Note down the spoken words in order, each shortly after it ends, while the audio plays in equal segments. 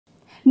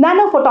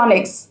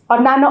Nanophotonics or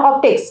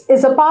nano-optics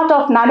is a part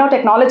of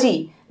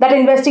nanotechnology that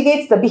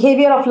investigates the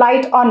behavior of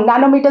light on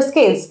nanometer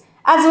scales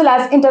as well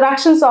as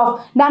interactions of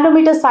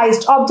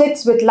nanometer-sized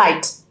objects with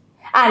light.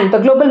 And the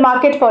global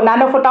market for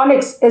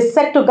nanophotonics is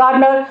set to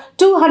garner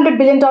 $200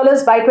 billion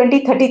by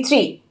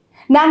 2033.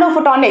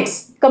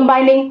 Nanophotonics,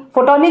 combining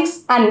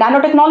photonics and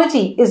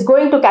nanotechnology, is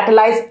going to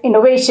catalyze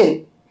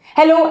innovation.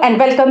 Hello and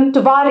welcome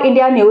to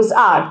Varindia News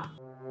Hour.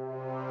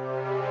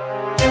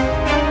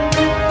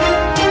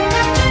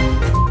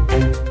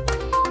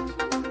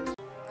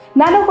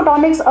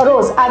 Nanophotonics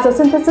arose as a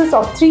synthesis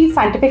of three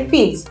scientific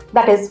fields,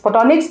 that is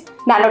photonics,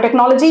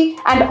 nanotechnology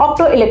and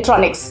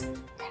optoelectronics.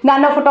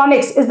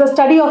 Nanophotonics is the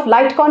study of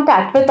light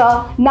contact with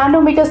a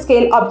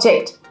nanometer-scale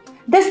object.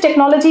 This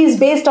technology is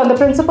based on the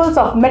principles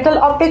of metal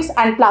optics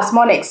and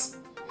plasmonics.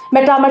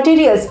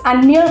 Metamaterials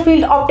and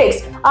near-field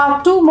optics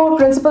are two more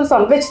principles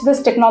on which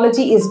this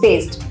technology is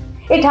based.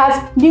 It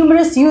has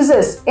numerous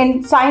uses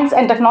in science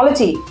and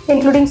technology,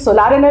 including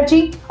solar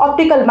energy,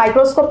 optical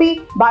microscopy,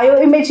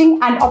 bioimaging,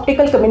 and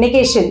optical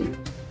communication.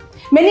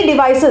 Many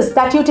devices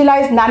that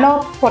utilize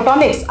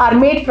nanophotonics are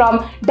made from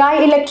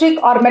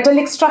dielectric or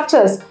metallic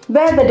structures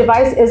where the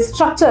device is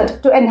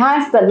structured to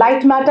enhance the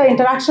light-matter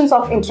interactions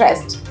of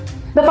interest.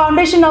 The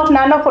foundation of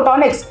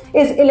nanophotonics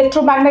is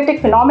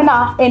electromagnetic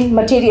phenomena in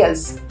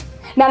materials.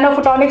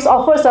 Nanophotonics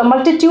offers a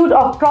multitude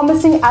of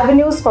promising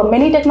avenues for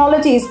many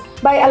technologies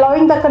by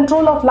allowing the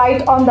control of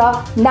light on the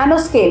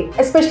nanoscale,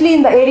 especially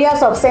in the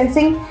areas of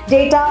sensing,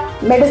 data,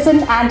 medicine,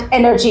 and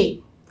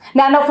energy.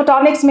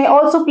 Nanophotonics may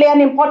also play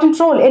an important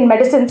role in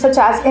medicine, such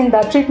as in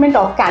the treatment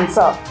of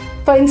cancer.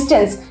 For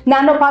instance,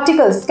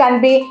 nanoparticles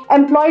can be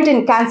employed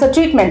in cancer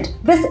treatment.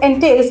 This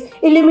entails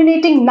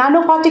illuminating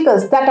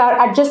nanoparticles that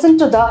are adjacent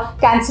to the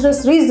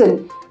cancerous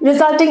region,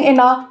 resulting in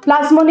a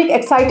plasmonic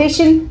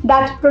excitation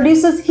that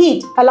produces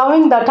heat,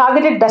 allowing the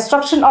targeted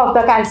destruction of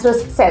the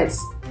cancerous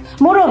cells.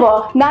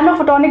 Moreover,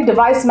 nanophotonic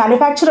device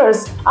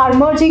manufacturers are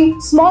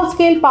merging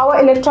small-scale power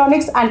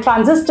electronics and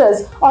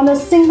transistors on a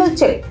single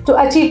chip to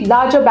achieve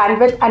larger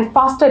bandwidth and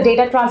faster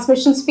data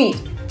transmission speed.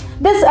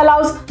 This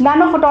allows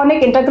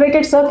nanophotonic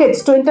integrated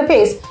circuits to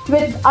interface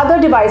with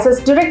other devices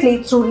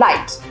directly through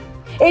light.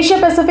 Asia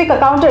Pacific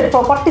accounted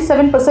for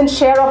 47%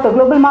 share of the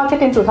global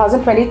market in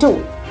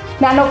 2022.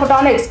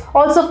 Nanophotonics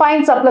also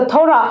finds a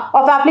plethora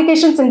of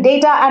applications in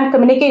data and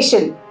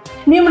communication.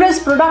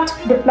 Numerous product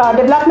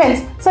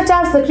developments, such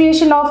as the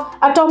creation of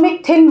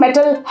atomic thin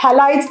metal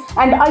halides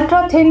and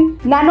ultra-thin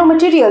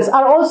nanomaterials,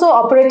 are also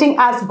operating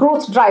as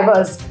growth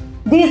drivers.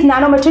 These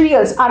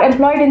nanomaterials are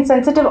employed in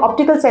sensitive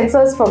optical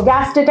sensors for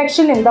gas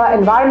detection in the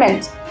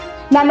environment.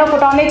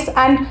 Nanophotonics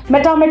and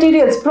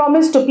metamaterials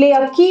promise to play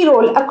a key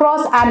role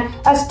across an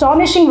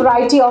astonishing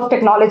variety of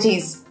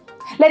technologies.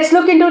 Let's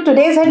look into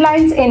today's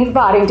headlines in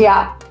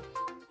Varindia.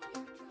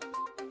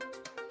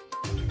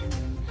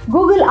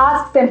 Google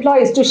asks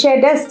employees to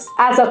share desks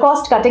as a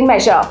cost-cutting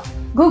measure.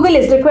 Google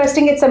is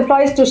requesting its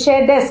employees to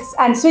share desks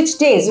and switch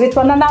days with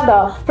one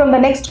another from the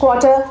next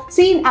quarter,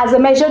 seen as a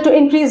measure to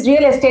increase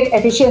real estate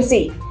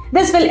efficiency.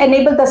 This will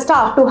enable the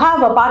staff to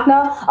have a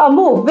partner, a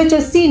move which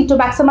is seen to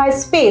maximize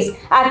space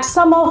at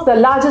some of the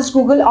largest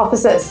Google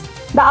offices.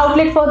 The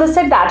outlet further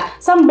said that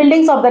some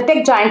buildings of the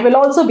tech giant will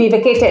also be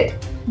vacated.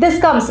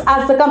 This comes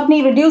as the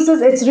company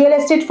reduces its real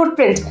estate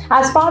footprint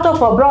as part of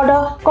a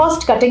broader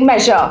cost-cutting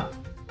measure.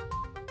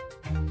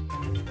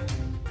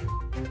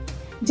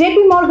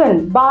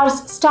 JPMorgan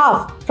bars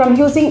staff from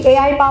using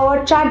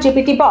AI-powered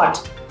ChatGPT bot.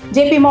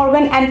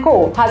 JPMorgan &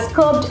 Co. has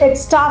curbed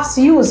its staff's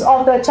use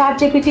of the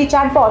ChatGPT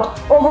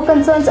chatbot over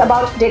concerns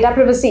about data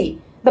privacy.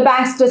 The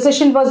bank's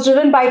decision was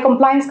driven by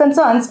compliance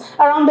concerns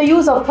around the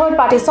use of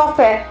third-party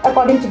software,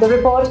 according to the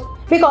report.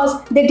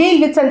 Because they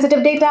deal with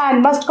sensitive data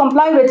and must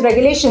comply with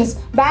regulations,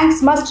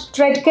 banks must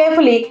tread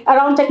carefully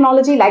around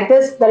technology like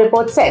this, the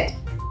report said.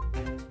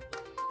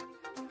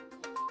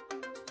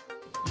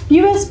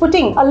 US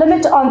putting a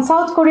limit on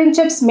South Korean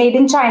chips made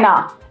in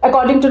China.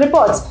 According to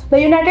reports, the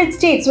United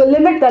States will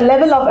limit the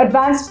level of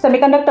advanced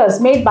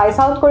semiconductors made by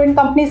South Korean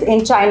companies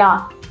in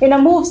China, in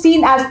a move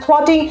seen as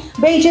thwarting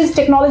Beijing's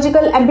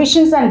technological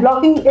ambitions and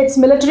blocking its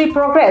military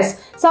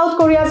progress. South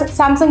Korea's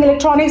Samsung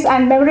Electronics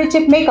and memory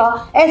chip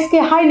maker SK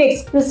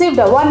Hynix received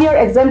a one-year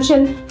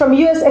exemption from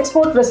US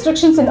export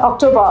restrictions in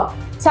October.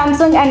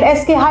 Samsung and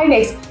SK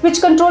Hynix, which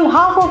control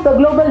half of the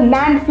global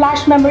NAND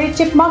flash memory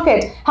chip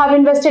market, have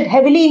invested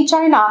heavily in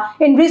China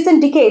in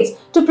recent decades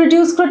to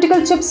produce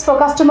critical chips for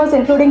customers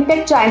including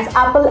tech giants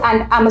Apple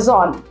and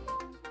Amazon.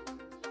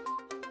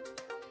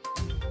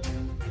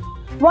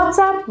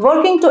 WhatsApp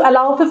working to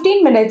allow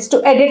 15 minutes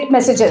to edit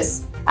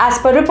messages. As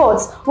per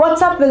reports,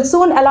 WhatsApp will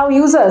soon allow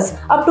users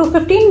up to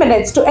 15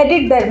 minutes to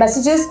edit their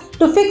messages,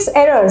 to fix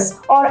errors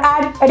or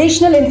add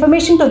additional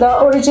information to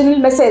the original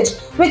message,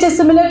 which is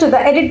similar to the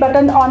edit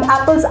button on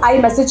Apple's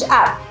iMessage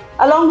app.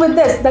 Along with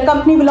this, the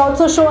company will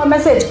also show a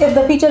message if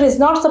the feature is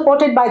not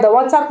supported by the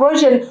WhatsApp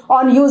version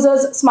on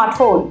user's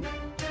smartphone.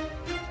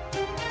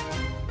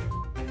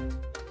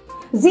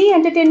 Zee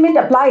Entertainment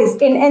applies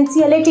in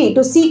NCLAT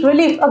to seek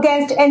relief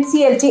against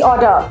NCLT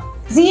order.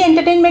 Zee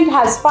Entertainment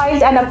has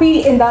filed an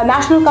appeal in the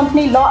National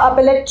Company Law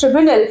Appellate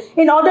Tribunal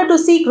in order to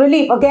seek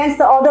relief against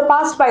the order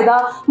passed by the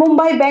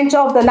Mumbai bench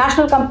of the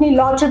National Company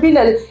Law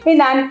Tribunal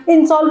in an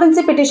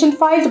insolvency petition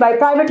filed by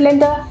private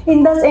lender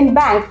IndusInd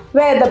Bank,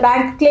 where the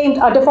bank claimed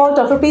a default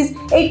of Rs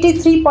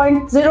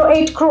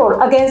 83.08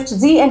 crore against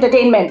Zee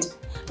Entertainment.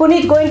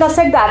 Puneet Goenka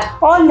said that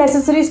all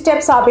necessary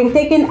steps are being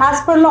taken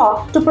as per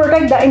law to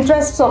protect the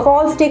interests of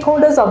all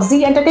stakeholders of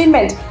Zee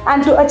Entertainment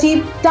and to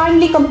achieve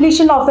timely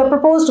completion of the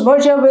proposed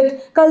merger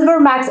with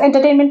Culver Max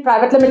Entertainment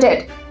Private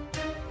Limited.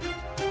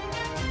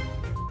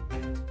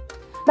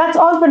 That's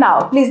all for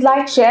now. Please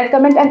like, share,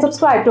 comment and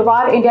subscribe to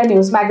Varindia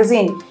News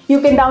Magazine. You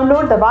can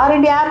download the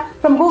Varindia app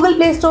from Google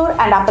Play Store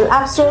and Apple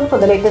App Store for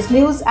the latest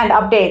news and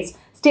updates.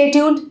 Stay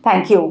tuned.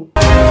 Thank you.